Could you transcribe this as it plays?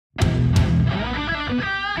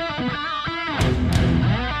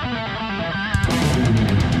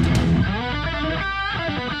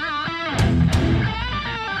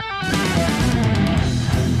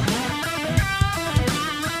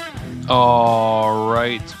All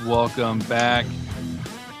right, welcome back,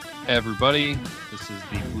 everybody. This is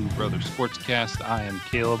the Blue Brothers Sportscast. I am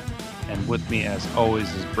Caleb, and with me, as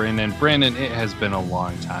always, is Brandon. Brandon, it has been a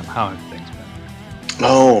long time. How have things been?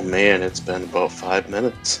 Oh man, it's been about 5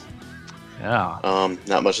 minutes. Yeah.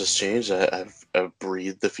 Not much has changed. I've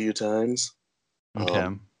breathed a few times. Okay.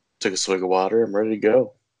 Took a swig of water. I'm ready to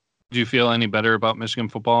go. Do you feel any better about Michigan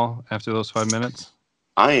football after those 5 minutes?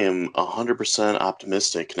 I am 100%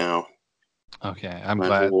 optimistic now. Okay, I'm My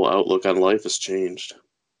glad. whole outlook on life has changed.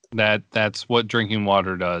 That's what drinking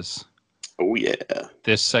water does. Oh yeah.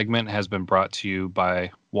 This segment has been brought to you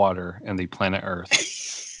by water and the planet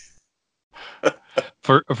Earth.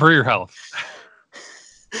 for your health.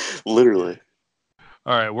 Literally.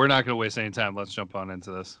 All right, we're not going to waste any time. Let's jump on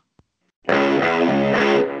into this.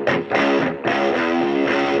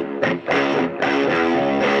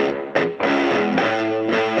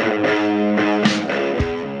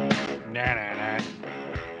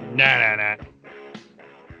 Nah.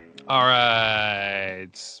 All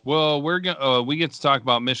right. Well, we get to talk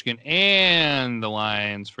about Michigan and the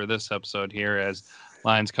Lions for this episode here as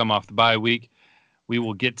Lions come off the bye week. We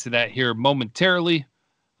will get to that here momentarily,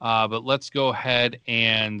 but let's go ahead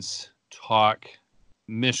and talk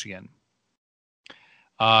Michigan.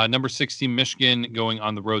 Number 16, Michigan going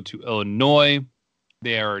on the road to Illinois.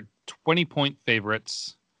 They are 20-point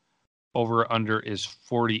favorites. Over under is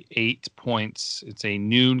 48 points. It's a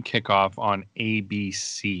noon kickoff on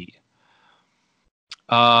ABC.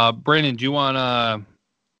 Brandon, do you want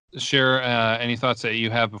to share any thoughts that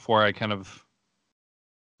you have before I kind of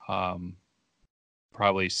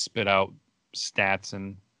probably spit out stats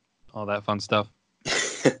and all that fun stuff?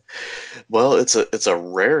 Well, it's a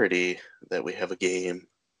rarity that we have a game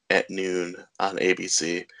at noon on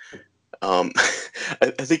ABC. I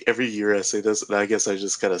think every year I say this, and I guess I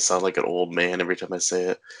just kind of sound like an old man every time I say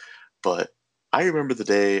it, but I remember the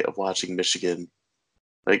day of watching Michigan,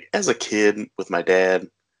 like as a kid with my dad,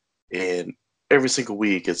 and every single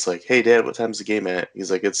week it's like, hey dad, what time's the game at?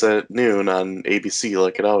 He's like, it's at noon on ABC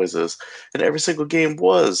like it always is. And every single game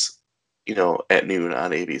was, at noon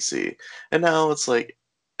on ABC. And now it's like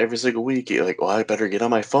every single week you're like, well, I better get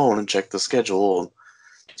on my phone and check the schedule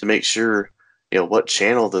to make sure what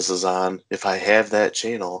channel this is on, if I have that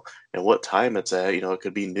channel, and what time it's at. It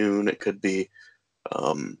could be noon, it could be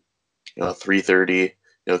 3:30,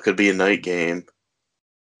 it could be a night game,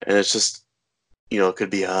 and it's just, it could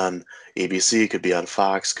be on ABC, could be on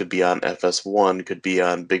Fox, could be on FS1, could be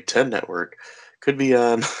on Big Ten Network, could be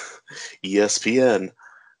on ESPN,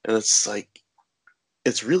 and it's like,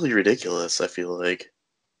 it's really ridiculous, I feel like.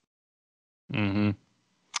 Mm-hmm.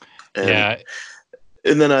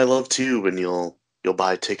 And then I love too when you'll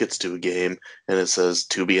buy tickets to a game and it says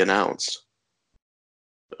to be announced.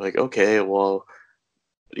 Like, okay, well,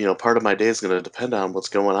 part of my day is going to depend on what's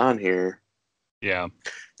going on here. Yeah.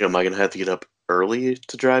 Am I going to have to get up early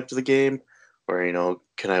to drive to the game, or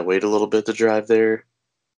can I wait a little bit to drive there?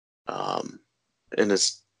 And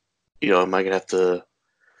it's, am I going to have to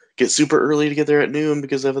get super early to get there at noon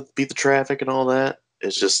because I have to beat the traffic and all that?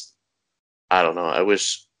 It's just, I don't know. I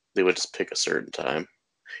wish they would just pick a certain time.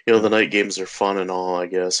 The night games are fun and all, I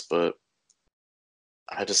guess, but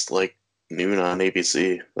I just like noon on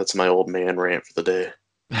ABC. That's my old man rant for the day.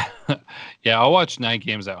 Yeah, I'll watch night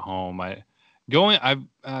games at home. I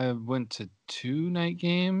went to 2 night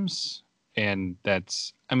games, and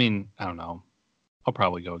that's, I don't know. I'll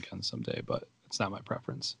probably go again someday, but it's not my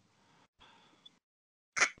preference.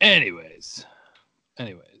 Anyways.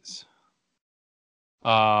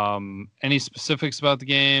 Any specifics about the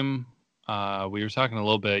game? We were talking a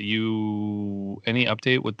little bit. Any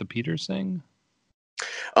update with the Peters thing?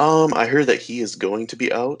 I heard that he is going to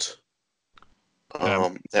be out.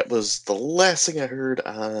 Okay. That was the last thing I heard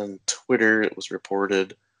on Twitter. It was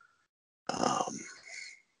reported.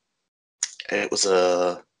 It was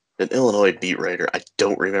an Illinois beat writer. I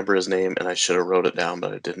don't remember his name, and I should have wrote it down,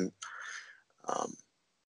 but I didn't.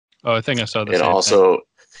 I think I saw the and same also, thing.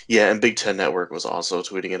 Yeah, and Big Ten Network was also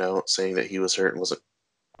tweeting it out, saying that he was hurt and wasn't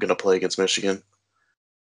going to play against Michigan.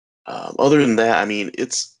 Other than that,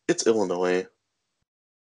 it's Illinois.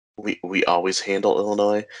 We always handle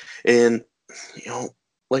Illinois, and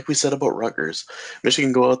like we said about Rutgers,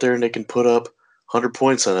 Michigan go out there and they can put up 100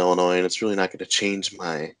 points on Illinois, and it's really not going to change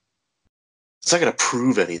it's not going to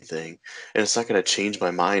prove anything, and it's not going to change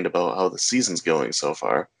my mind about how the season's going so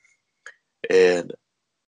far. And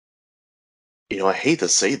I hate to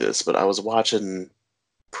say this, but I was watching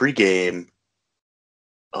pregame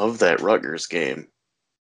of that Rutgers game,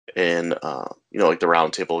 and like the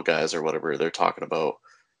roundtable guys or whatever, they're talking about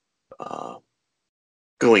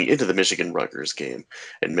going into the Michigan Rutgers game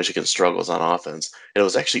and Michigan struggles on offense. And it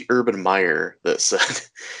was actually Urban Meyer that said,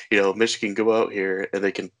 Michigan go out here and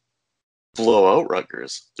they can blow out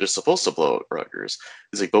Rutgers. They're supposed to blow out Rutgers.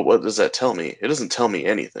 He's like, but what does that tell me? It doesn't tell me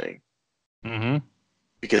anything. Mm-hmm.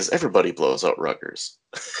 Because everybody blows out Rutgers.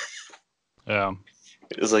 Yeah.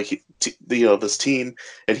 It's like, this team,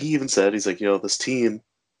 and he even said, he's like, this team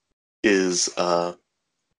is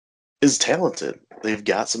talented. They've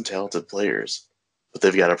got some talented players, but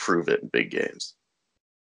they've got to prove it in big games.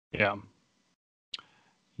 Yeah.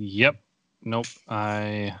 Yep. Nope.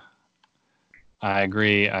 I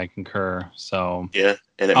agree. I concur. So yeah,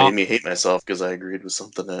 and it made me hate myself because I agreed with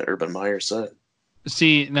something that Urban Meyer said.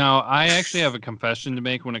 See, now I actually have a confession to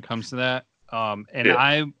make when it comes to that.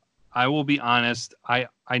 I will be honest. I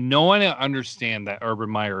know and I understand that Urban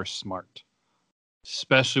Meyer is smart,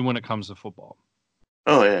 especially when it comes to football.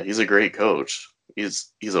 Oh yeah, he's a great coach.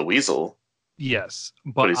 He's a weasel. Yes,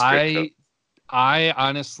 but I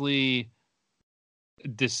honestly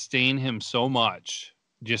disdain him so much.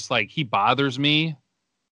 Just like he bothers me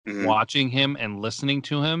watching him and listening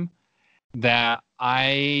to him, that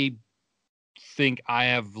I think I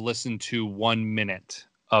have listened to 1 minute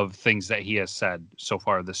of things that he has said so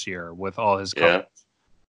far this year with all his comments,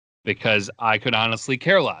 because I could honestly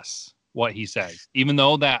care less what he says, even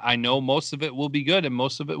though that I know most of it will be good and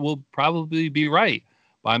most of it will probably be right.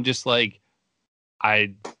 But I'm just like,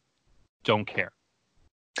 I don't care.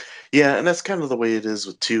 Yeah, and that's kind of the way it is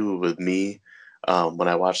with me. When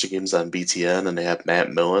I watch the games on BTN and they have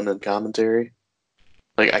Matt Millen in commentary,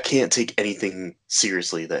 like I can't take anything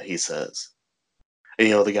seriously that he says.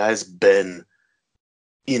 And the guy's been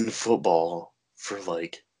in football for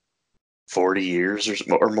like 40 years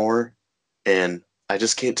or more, and I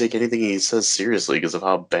just can't take anything he says seriously because of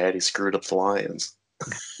how bad he screwed up the Lions.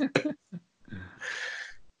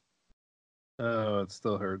 Oh, it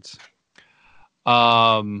still hurts.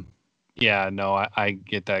 Yeah, no, I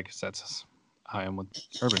get that because that's how I am with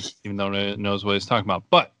Urban, even though he knows what he's talking about.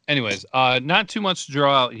 But anyways, not too much to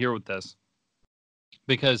draw out here with this,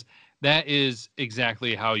 because that is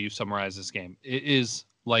exactly how you summarize this game. It is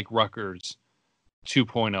like Rutgers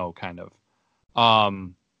 2.0 kind of.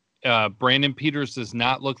 Brandon Peters does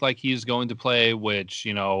not look like he's going to play, which,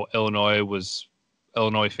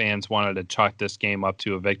 Illinois fans wanted to chalk this game up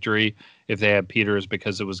to a victory if they had Peters,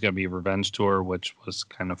 because it was going to be a revenge tour, which was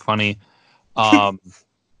kind of funny.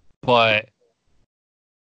 But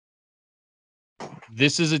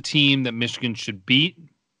this is a team that Michigan should beat.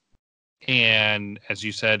 And as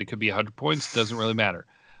you said, it could be 100 points. Doesn't really matter.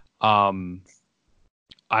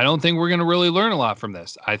 I don't think we're going to really learn a lot from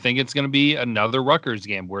this. I think it's going to be another Rutgers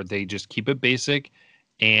game where they just keep it basic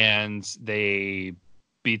and they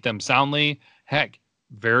beat them soundly. Heck,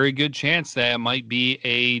 very good chance that it might be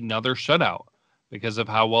another shutout because of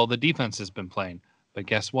how well the defense has been playing. But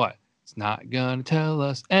guess what? It's not going to tell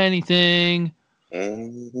us anything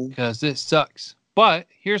because it sucks. But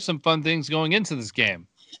here's some fun things going into this game.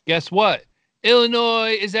 Guess what?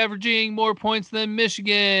 Illinois is averaging more points than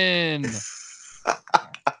Michigan.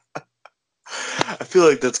 I feel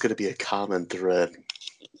like that's going to be a common thread.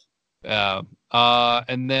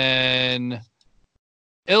 And then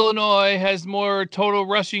Illinois has more total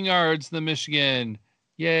rushing yards than Michigan.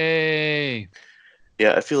 Yay.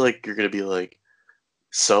 Yeah, I feel like you're going to be like,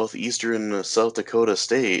 Southeastern South Dakota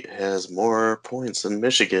State has more points than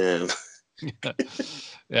Michigan.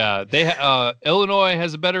 Yeah, Illinois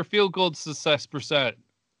has a better field goal success percent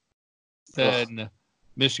than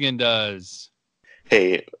Michigan does.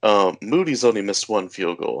 Hey, Moody's only missed one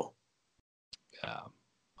field goal. Yeah,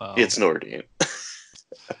 well, it's Nordine.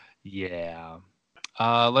 Yeah.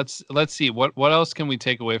 Let's see what else can we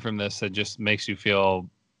take away from this that just makes you feel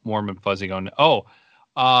warm and fuzzy going,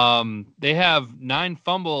 they have 9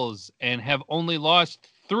 fumbles and have only lost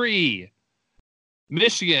 3.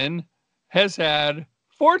 Michigan has had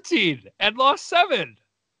 14 and lost 7.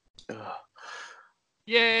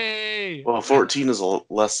 Yay! Well, 14 is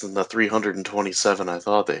less than the 327 I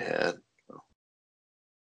thought they had.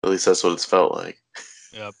 At least that's what it's felt like.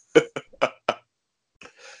 Yep.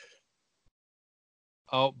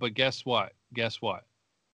 Oh, but guess what?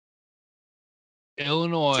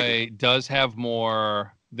 Illinois does have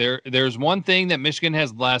more. There's one thing that Michigan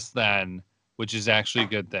has less than, which is actually a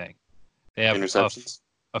good thing. They have interceptions,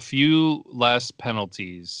 a few less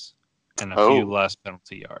penalties, and a few less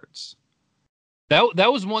penalty yards.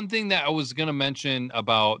 That was one thing that I was going to mention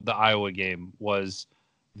about the Iowa game was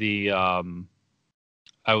I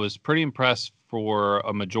was pretty impressed for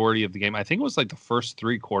a majority of the game. I think it was like the first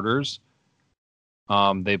 3 quarters.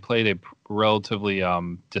 They played a relatively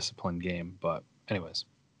disciplined game, but anyways.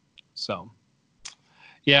 So,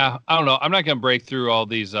 Yeah, I don't know. I'm not going to break through all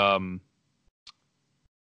these stats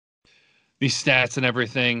and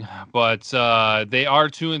everything, but they are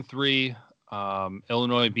 2-3.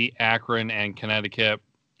 Illinois beat Akron and Connecticut,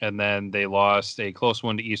 and then they lost a close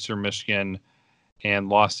one to Eastern Michigan and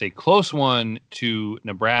lost a close one to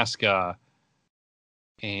Nebraska.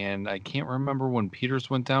 And I can't remember when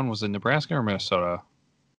Peters went down. Was it Nebraska or Minnesota?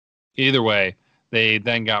 Either way, they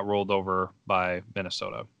then got rolled over by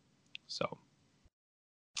Minnesota. So,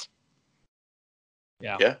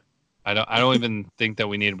 yeah. I don't even think that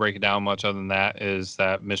we need to break it down much other than that, is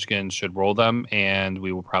that Michigan should roll them, and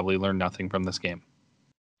we will probably learn nothing from this game.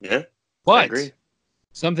 Yeah, but I agree.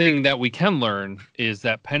 Something that we can learn is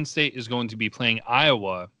that Penn State is going to be playing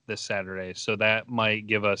Iowa this Saturday. So that might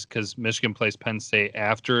give us, because Michigan plays Penn State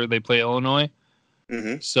after they play Illinois.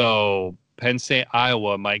 Mm-hmm. So Penn State,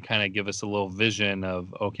 Iowa might kind of give us a little vision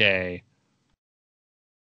of, okay,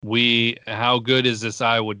 how good is this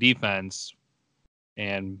Iowa defense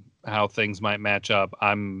and how things might match up.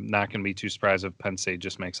 I'm not going to be too surprised if Penn State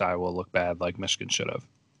just makes Iowa look bad like Michigan should have,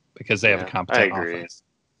 because they have a competent offense.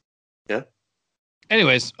 Yeah.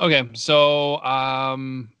 Anyways, okay. So,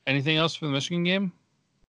 anything else for the Michigan game?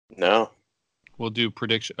 No. We'll do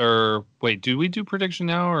prediction. Or wait, do we do prediction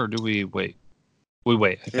now, or do we wait? We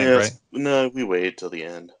wait, I think, right? No, we wait till the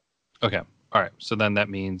end. Okay. All right. So then that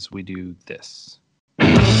means we do this.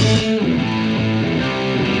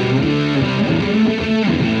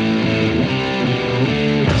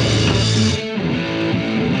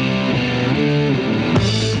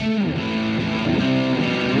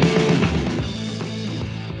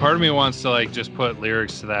 Part of me wants to just put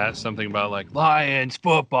lyrics to that, something about Lions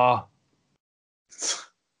football,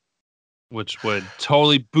 which would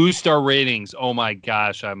totally boost our ratings. Oh my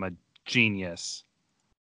gosh, I'm a genius.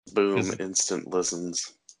 Boom, instant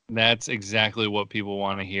listens. That's exactly what people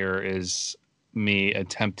want to hear, is me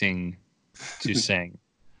attempting to sing.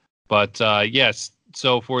 But yes,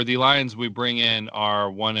 so for the Lions, we bring in our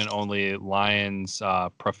one and only Lions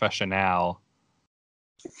professional,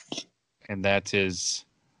 and that is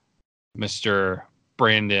Mr.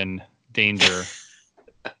 Brandon Danger.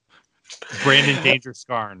 Brandon Danger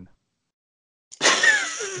Scarn.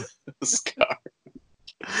 Scarn.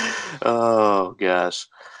 Oh gosh,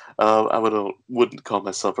 I wouldn't call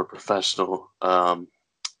myself a professional. I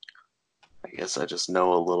guess I just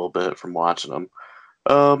know a little bit from watching them.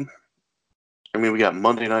 I mean, we got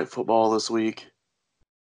Monday Night Football this week.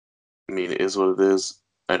 I mean, it is what it is.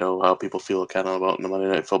 I know how people feel kind of about the Monday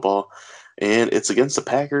Night Football, and it's against the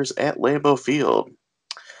Packers at Lambeau Field.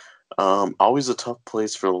 Always a tough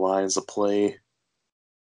place for the Lions to play.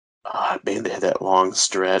 Man, they had that long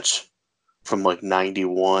stretch from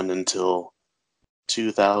 91 until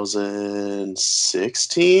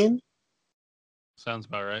 2016. Sounds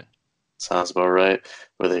about right. Sounds about right.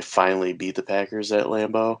 Where they finally beat the Packers at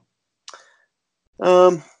Lambeau.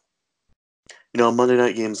 Monday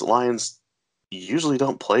night games, Lions usually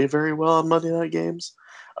don't play very well on Monday night games.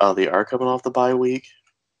 They are coming off the bye week.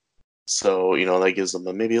 So, that gives them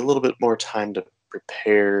maybe a little bit more time to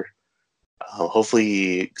prepare.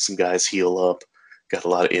 Hopefully some guys heal up. Got a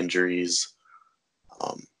lot of injuries.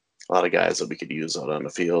 A lot of guys that we could use out on the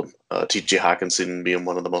field. T.J. Hawkinson being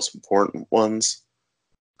one of the most important ones.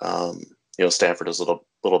 Stafford is a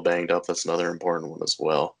little banged up. That's another important one as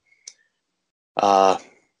well. I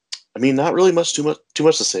mean, not really too much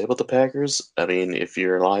to say about the Packers. I mean, if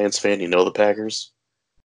you're a Lions fan, you know the Packers.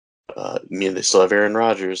 They still have Aaron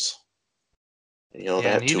Rodgers.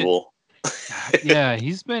 That tool. Yeah,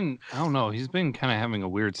 he's been, I don't know, he's been kind of having a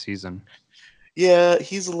weird season. Yeah,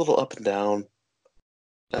 he's a little up and down.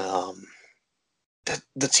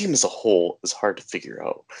 The team as a whole is hard to figure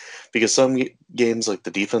out, because some games,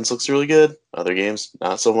 the defense looks really good. Other games,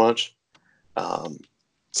 not so much.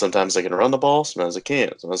 Sometimes they can run the ball, sometimes they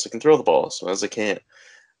can't. Sometimes they can throw the ball, sometimes they can't.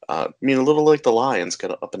 A little like the Lions,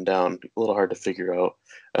 kind of up and down, a little hard to figure out.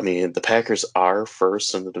 I mean, the Packers are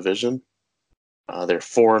first in the division. They're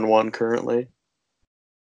 4-1 currently.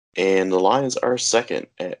 And the Lions are second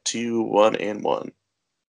at 2-1-1.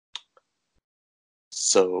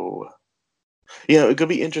 So, it could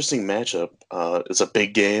be an interesting matchup. It's a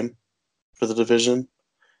big game for the division.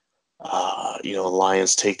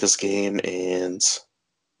 Lions take this game and,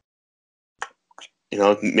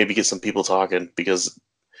 maybe get some people talking, because,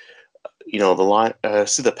 I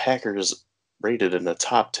see the Packers rated in the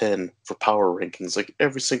top 10 for power rankings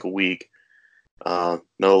every single week. No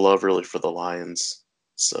love really for the Lions.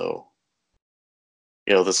 So,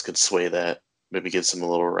 this could sway that, maybe give some a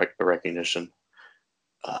little recognition.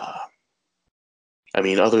 I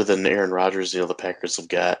mean, other than Aaron Rodgers, the Packers have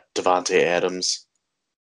got Devontae Adams.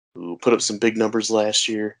 who put up some big numbers last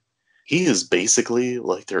year. He is basically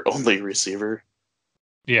like their only receiver.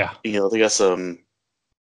 Yeah. They got some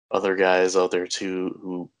other guys out there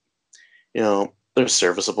too who, they're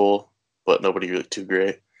serviceable, but nobody really too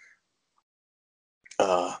great.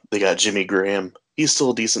 They got Jimmy Graham. He's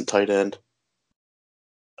still a decent tight end.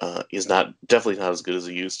 He's definitely not as good as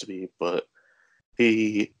he used to be, but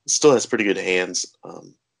he still has pretty good hands,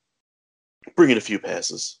 bringing a few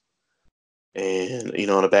passes. And,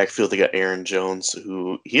 on the backfield, they got Aaron Jones,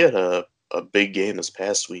 who he had a big game this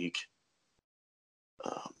past week.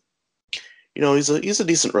 He's a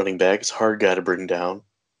decent running back. He's a hard guy to bring down.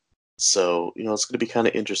 So, it's going to be kind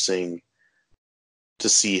of interesting to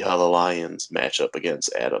see how the Lions match up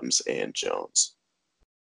against Adams and Jones.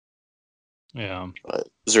 Yeah.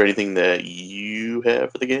 Is there anything that you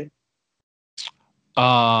have for the game?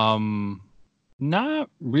 Not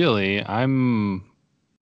really.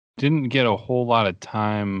 Didn't get a whole lot of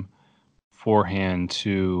time beforehand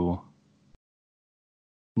to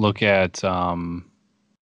look at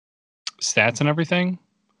stats and everything.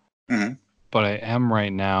 Mm-hmm. But I am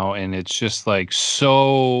right now, and it's just like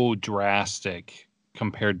so drastic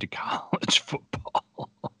compared to college football.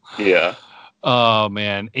 Yeah. Oh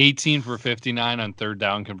man, 18 for 59 on third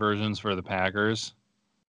down conversions for the Packers.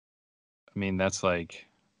 I mean, that's like,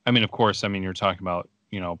 of course, you're talking about,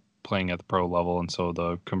 playing at the pro level, and so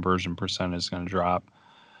the conversion percent is going to drop.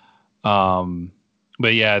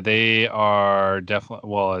 But yeah, they are definitely,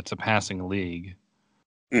 well, it's a passing league,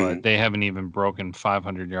 but they haven't even broken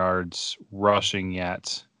 500 yards rushing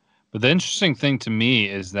yet. But the interesting thing to me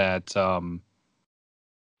is that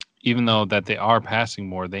even though that they are passing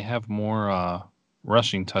more, they have more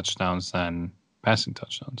rushing touchdowns than passing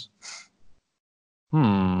touchdowns.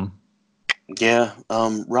 Yeah.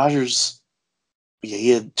 Rodgers,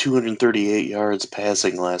 he had 238 yards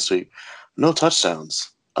passing last week. No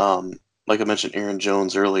touchdowns. Like I mentioned, Aaron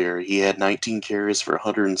Jones earlier, he had 19 carries for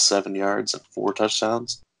 107 yards and 4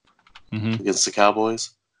 touchdowns against the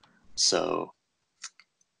Cowboys. So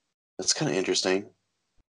that's kind of interesting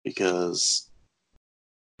because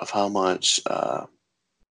of how much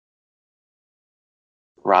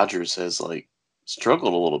Rodgers has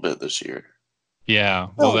struggled a little bit this year. Yeah,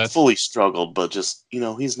 well, that's fully struggled, but just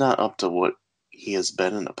he's not up to what he has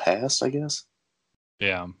been in the past, I guess.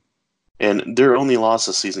 Yeah. And their only loss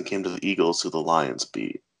this season came to the Eagles, who the Lions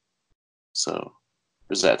beat. So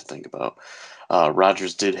there's that to think about.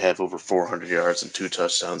 Rodgers did have over 400 yards and 2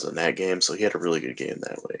 touchdowns in that game, so he had a really good game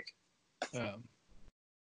that week.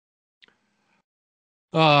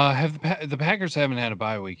 Have the Packers haven't had a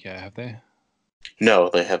bye week yet, have they? No,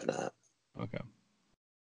 they have not. Okay.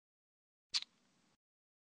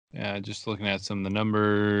 Yeah, just looking at some of the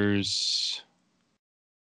numbers.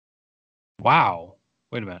 Wow.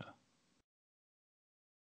 Wait a minute.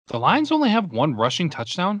 The Lions only have 1 rushing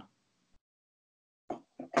touchdown?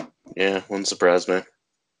 Yeah, wouldn't surprise me.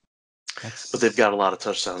 But they've got a lot of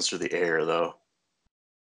touchdowns through the air, though.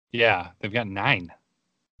 Yeah, they've got 9.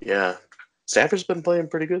 Yeah. Stafford's been playing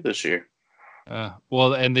pretty good this year.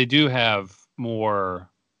 Well, and they do have more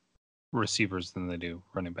receivers than they do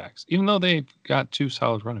running backs, even though they've got 2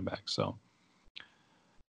 solid running backs. So,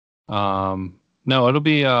 no, it'll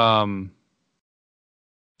be, I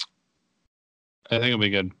think it'll be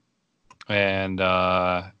good. And,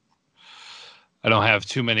 I don't have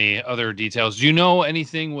too many other details. Do you know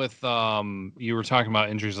anything with, you were talking about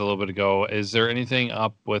injuries a little bit ago. Is there anything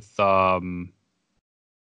up with, oh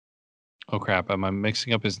crap, am I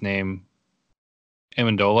mixing up his name?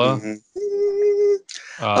 Amendola?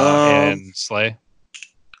 And Slay?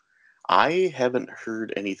 I haven't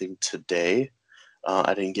heard anything today.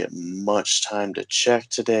 I didn't get much time to check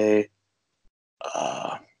today.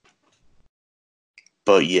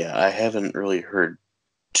 But yeah, I haven't really heard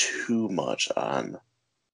too much on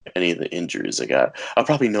any of the injuries I got. I'll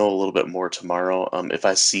probably know a little bit more tomorrow. If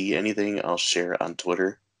I see anything, I'll share it on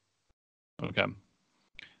Twitter. Okay.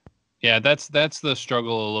 Yeah, that's the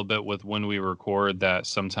struggle a little bit with when we record, that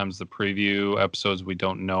sometimes the preview episodes we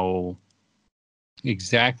don't know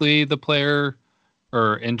exactly the player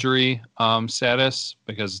or injury status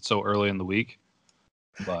because it's so early in the week.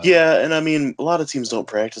 But yeah, and a lot of teams don't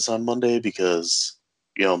practice on Monday because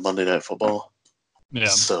Monday Night Football. Yeah.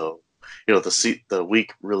 So the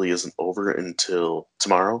week really isn't over until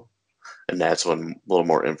tomorrow, and that's when a little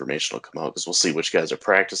more information will come out because we'll see which guys are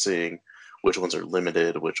practicing, which ones are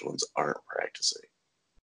limited, which ones aren't practicing.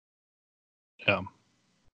 Yeah.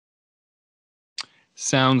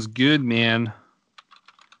 Sounds good, man.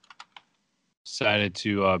 Excited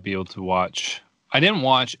to be able to watch. I didn't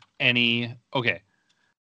watch any. Okay.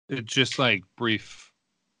 Just brief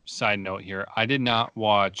side note here. I did not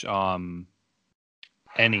watch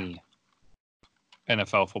any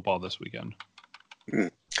NFL football this weekend.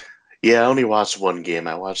 Yeah, I only watched one game.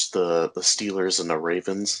 I watched the Steelers and the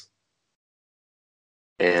Ravens.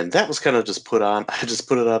 And that was kind of just put on. I just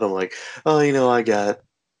put it on. I'm like, oh, I got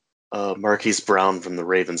Marquise Brown from the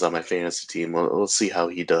Ravens on my fantasy team. Let's see how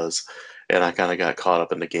he does. And I kind of got caught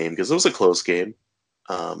up in the game because it was a close game.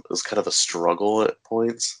 It was kind of a struggle at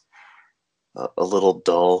points, a little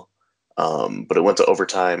dull. But it went to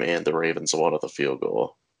overtime, and the Ravens won with a field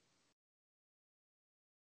goal.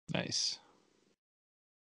 Nice.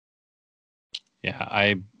 Yeah,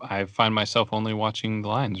 I find myself only watching the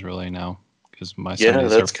Lions really now because my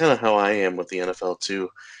Sundays that's are. kind of how I am with the NFL too.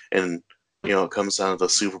 And it comes down to the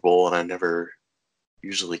Super Bowl, and I never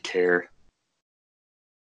usually care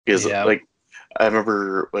because like I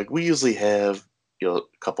remember we usually have a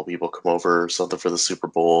couple people come over or something for the Super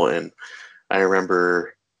Bowl, and I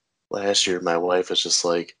remember last year my wife was just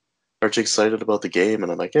like, aren't you excited about the game?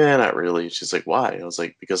 And I'm like, not really. She's like, why? I was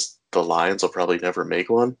like, because the Lions will probably never make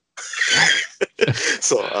one.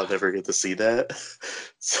 So I'll never get to see that.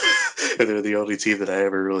 And they're the only team that I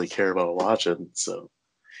ever really care about watching. So,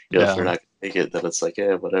 if they're not going to make it, then it's like,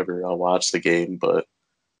 whatever, I'll watch the game.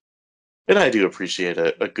 And I do appreciate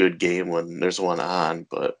a good game when there's one on,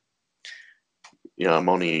 but, I'm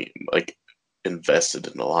only invested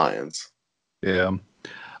in the Lions. Yeah.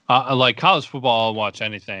 Like college football, I'll watch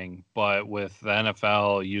anything, but with the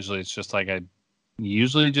NFL, usually it's just like I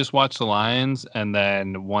usually just watch the Lions, and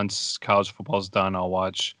then once college football's done, I'll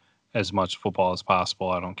watch as much football as possible.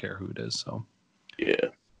 I don't care who it is. So yeah.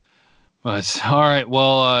 But all right.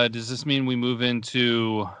 Well, does this mean we move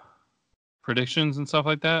into predictions and stuff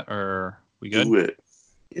like that, or we good? Do it.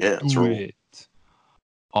 Yeah, let's roll. It.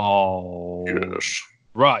 All yes.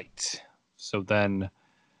 Right. So then.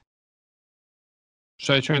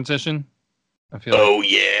 Should I transition? I feel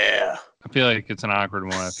yeah. I feel like it's an awkward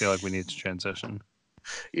one. I feel like we need to transition.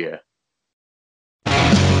 Yeah.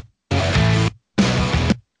 Oh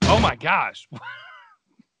my gosh.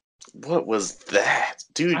 What was that?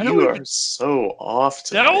 Dude, you are so off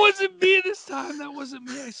today. That wasn't me this time. That wasn't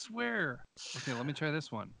me, I swear. Okay, let me try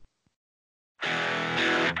this one.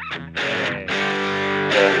 Hey.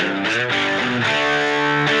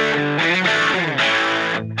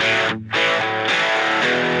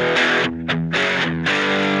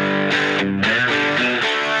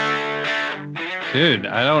 Dude,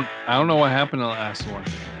 I don't know what happened to the last one.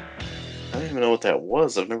 I don't even know what that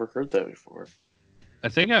was. I've never heard that before. I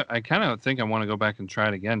think I kind of think I want to go back and try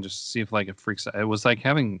it again just to see if it freaks out. It was like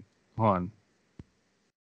having hold on.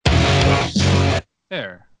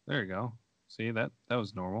 There you go. See that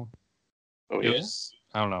was normal. Oh yes.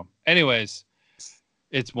 I don't know. Anyways,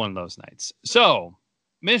 it's one of those nights. So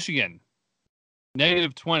Michigan,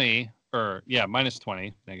 -20 or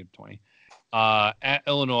 -20, -20. At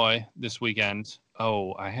Illinois this weekend.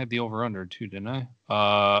 Oh, I had the over/under too, didn't I?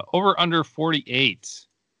 Over/under 48.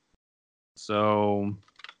 So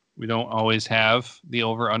we don't always have the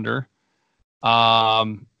over/under.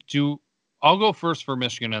 I'll go first for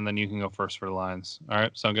Michigan, and then you can go first for the Lions. All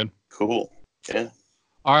right, sound good? Cool. Yeah.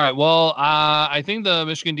 All right. Well, I think the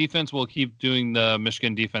Michigan defense will keep doing the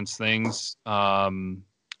Michigan defense things. I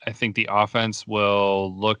think the offense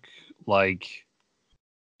will look like,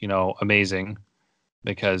 amazing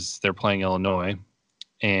because they're playing Illinois,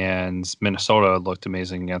 and Minnesota looked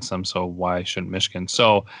amazing against them. So why shouldn't Michigan?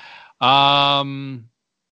 So, I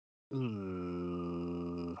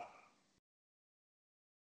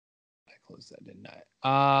closed that, didn't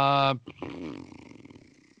I?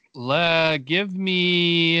 Give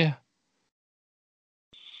me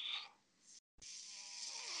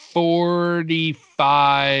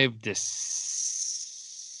 45 to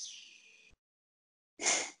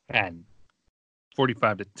 10.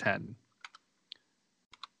 45 to 10.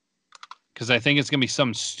 Because I think it's going to be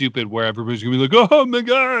something stupid where everybody's going to be like, oh my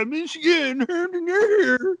God, Michigan.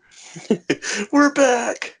 We're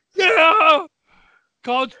back. Yeah.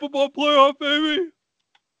 College football playoff, baby.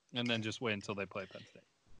 And then just wait until they play Penn State.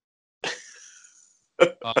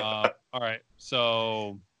 All right.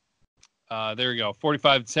 So there you go.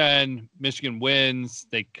 45-10. Michigan wins.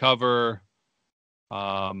 They cover.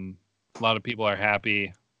 A lot of people are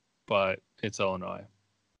happy, but it's Illinois.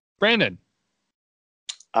 Brandon.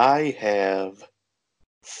 I have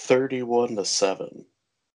 31 to 7.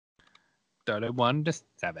 31 to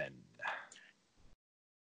 7.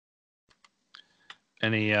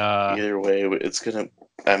 Any either way,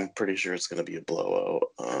 I'm pretty sure it's gonna be a blowout.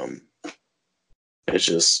 It's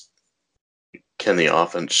just, can the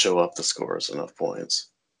offense show up the scores enough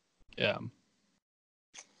points? Yeah.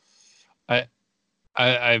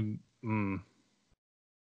 Yeah,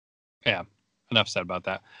 enough said about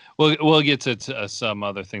that. We'll get to some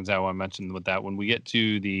other things I want to mention with that when we get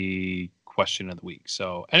to the question of the week.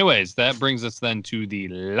 So, anyways, that brings us then to the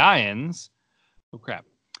Lions. Oh crap.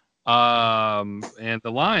 And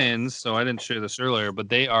the Lions. So I didn't share this earlier, but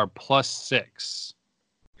they are +6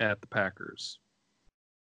 at the Packers.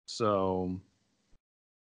 So,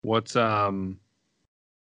 what you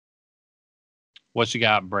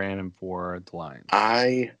got, Brandon, for the Lions?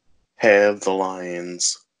 I have the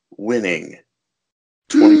Lions winning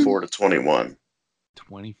 24-21.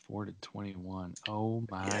 24-21. Oh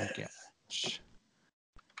my gosh.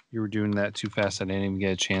 You were doing that too fast. I didn't even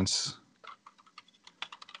get a chance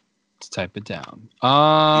to type it down.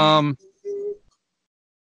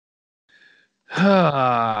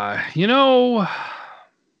 You know,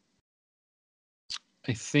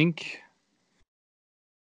 I think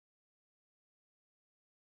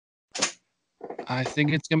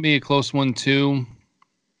it's gonna be a close one too.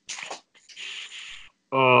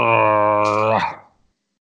 I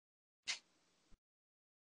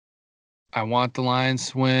want the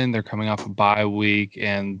Lions to win. They're coming off a bye week,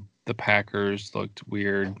 and the Packers looked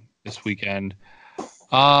weird this weekend.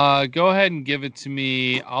 Go ahead and give it to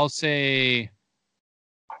me. I'll say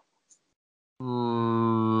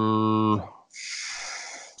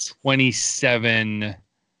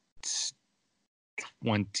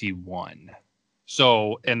 27-21.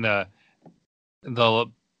 So, and the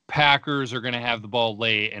Packers are going to have the ball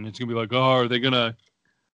late, and it's going to be like, oh, are they going to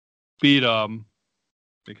beat them?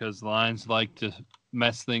 Because the Lions like to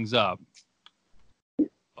mess things up.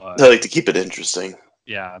 But, They like to keep it interesting.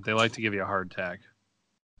 Yeah, they like to give you a hard tack.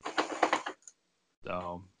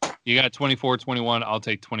 So, you got 24-21. I'll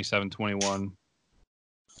take 27-21.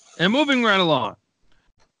 And moving right along.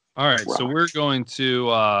 All right, so we're going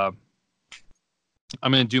to I'm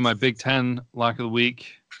going to do my Big Ten lock of the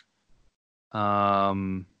week.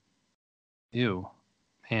 Man.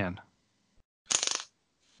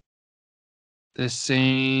 This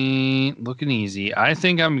ain't looking easy. I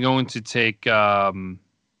think I'm going to take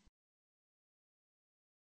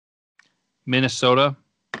Minnesota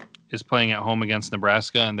is playing at home against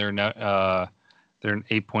Nebraska, and they're an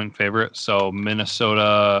 8-point favorite. So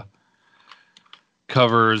Minnesota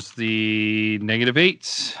covers the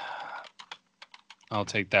 -8. I'll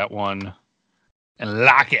take that one and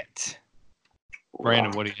lock it.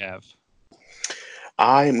 Brandon, what do you have?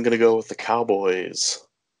 I'm going to go with the Cowboys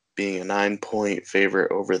being a 9-point favorite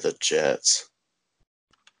over the Jets.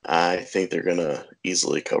 I think they're going to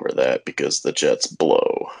easily cover that because the Jets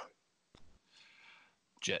blow.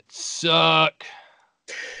 Jets suck.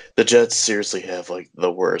 The Jets seriously have like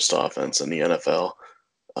the worst offense in the NFL.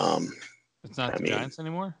 It's not the Giants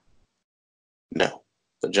anymore? No.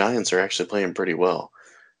 The Giants are actually playing pretty well.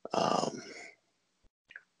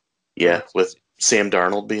 Yeah, with Sam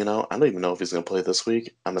Darnold being out, I don't even know if he's going to play this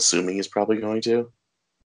week. I'm assuming he's probably going to.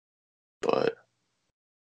 But,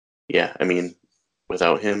 yeah, I mean,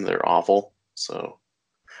 without him, they're awful. So,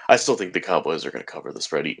 I still think the Cowboys are going to cover the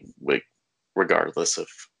spread regardless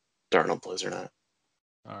if Darnold plays or not.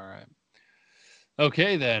 All right.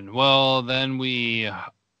 Okay, then. Well, then we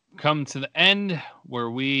come to the end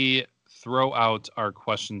where we throw out our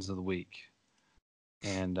questions of the week.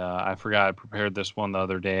 And I forgot I prepared this one the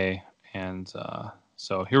other day. And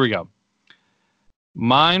so here we go.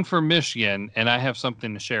 Mine for Michigan, and I have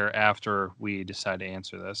something to share after we decide to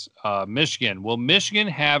answer this. Michigan. Will Michigan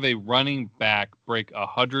have a running back break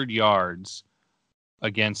 100 yards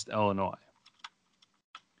against Illinois?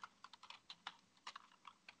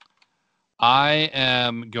 I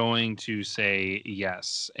am going to say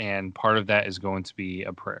yes, and part of that is going to be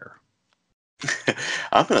a prayer.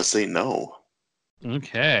 I'm going to say no.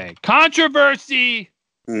 Okay. Controversy!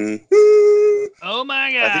 Mm-hmm. Oh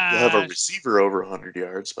my god! I think we'll have a receiver over 100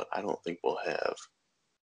 yards, but I don't think we'll have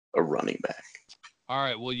a running back. All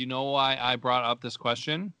right. Well, you know why I brought up this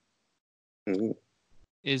question? Mm-hmm.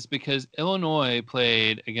 Is because Illinois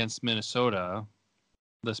played against Minnesota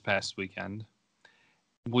this past weekend.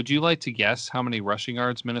 Would you like to guess how many rushing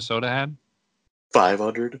yards Minnesota had?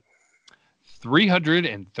 500.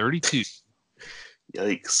 332.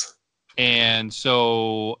 Yikes. And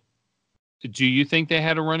so, do you think they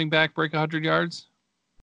had a running back break 100 yards?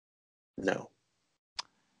 No.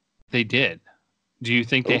 They did. Do you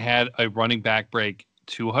think they had a running back break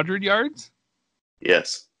 200 yards?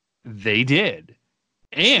 Yes. They did.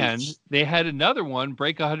 And they had another one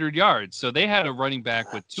break 100 yards. So they had a running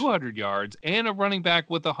back with 200 yards and a running back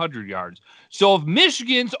with 100 yards. So if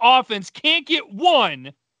Michigan's offense can't get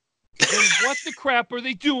one, then what the crap are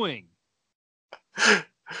they doing?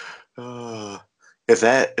 Yeah,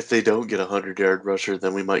 If they don't get a 100-yard rusher,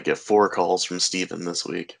 then we might get 4 calls from Steven this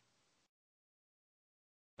week.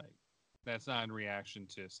 That's not in reaction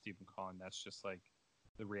to Stephen Collin. That's just like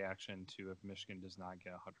the reaction to if Michigan does not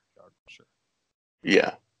get a 100-yard rusher.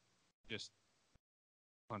 Yeah. Just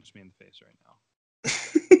punch me in the face right now.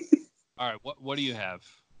 All right, what do you have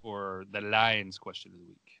for the Lions question of the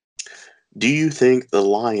week? Do you think the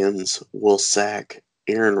Lions will sack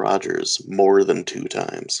Aaron Rodgers more than 2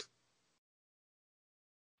 times?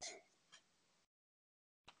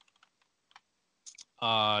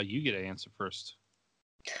 You get to answer first.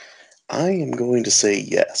 I am going to say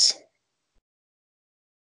yes.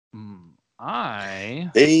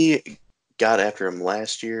 They got after him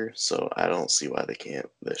last year, so I don't see why they can't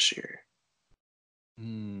this year. I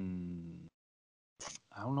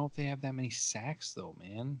don't know if they have that many sacks, though,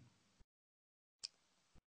 man.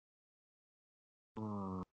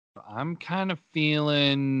 I'm kind of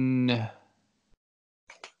feeling...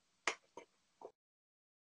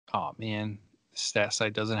 Oh, man. The stat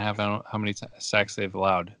site doesn't have how many sacks they've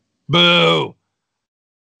allowed. Boo!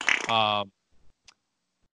 I'm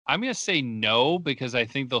going to say no because I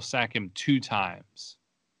think they'll sack him 2 times,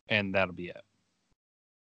 and that'll be it.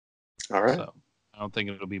 All right. So I don't think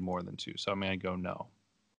it'll be more than 2, so I'm going to go no.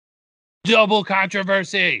 Double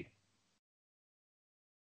controversy!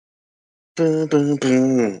 Boom, boom,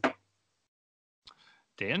 boom.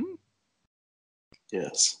 Danton?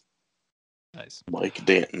 Yes. Nice. Mike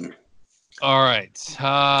Danton. All right.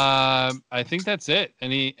 I think that's it.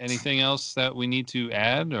 Anything else that we need to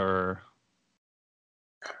add or?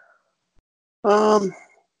 No,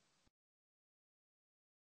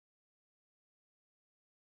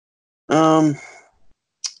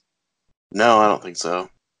 I don't think so.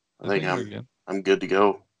 I think I'm good to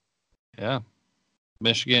go. Yeah.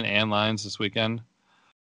 Michigan and Lions this weekend.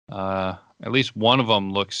 At least one of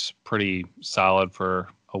them looks pretty solid for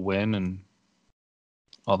a win and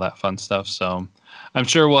all that fun stuff. So I'm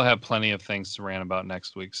sure we'll have plenty of things to rant about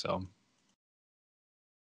next week. So,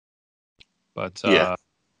 but yeah.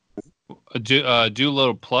 do a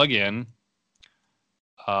little plug in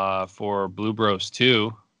for Blue Bros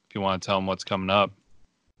 2 if you want to tell them what's coming up.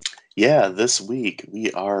 Yeah, this week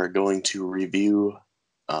we are going to review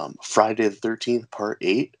Friday the 13th, Part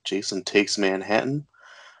 8, Jason Takes Manhattan.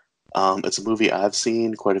 It's a movie I've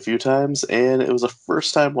seen quite a few times, and it was a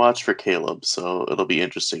first-time watch for Caleb, so it'll be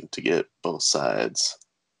interesting to get both sides.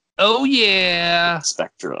 Oh, yeah!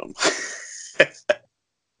 Spectrum.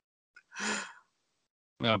 I'm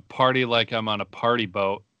going to party like I'm on a party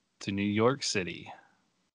boat to New York City.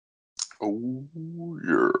 Oh,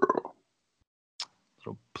 yeah.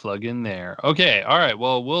 Little plug in there. Okay, all right.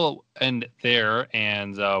 Well, we'll end there,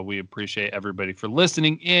 and we appreciate everybody for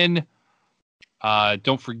listening in.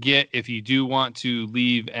 Don't forget, if you do want to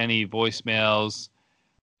leave any voicemails,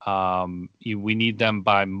 we need them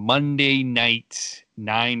by Monday night,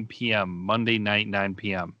 9 p.m. Monday night, 9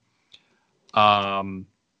 p.m.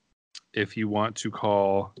 If you want to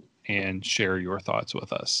call and share your thoughts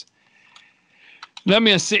with us. Now I'm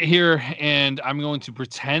going to sit here and I'm going to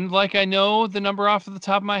pretend like I know the number off of the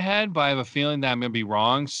top of my head, but I have a feeling that I'm going to be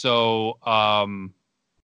wrong. So,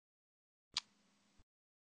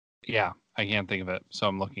 yeah, I can't think of it. So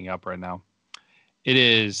I'm looking up right now. It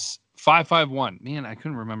is 551. Man, I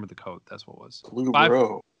couldn't remember the code. That's what it was. Blue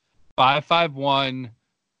Bro.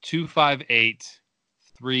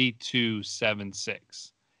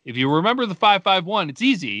 551-258-3276. If you remember the 551, it's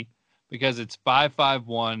easy because it's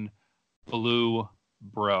 551 Blue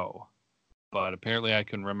Bro. But apparently I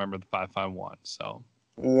couldn't remember the 551. So,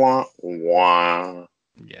 wah, wah.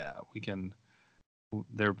 Yeah, we can.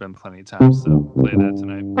 There have been plenty of times to play that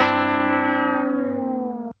tonight.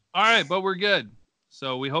 All right, but we're good.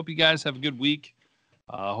 So we hope you guys have a good week.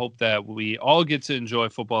 Hope that we all get to enjoy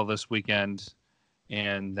football this weekend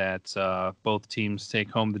and that both teams take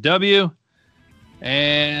home the W.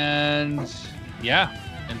 And, yeah,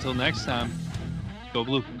 until next time, go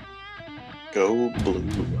Blue. Go Blue.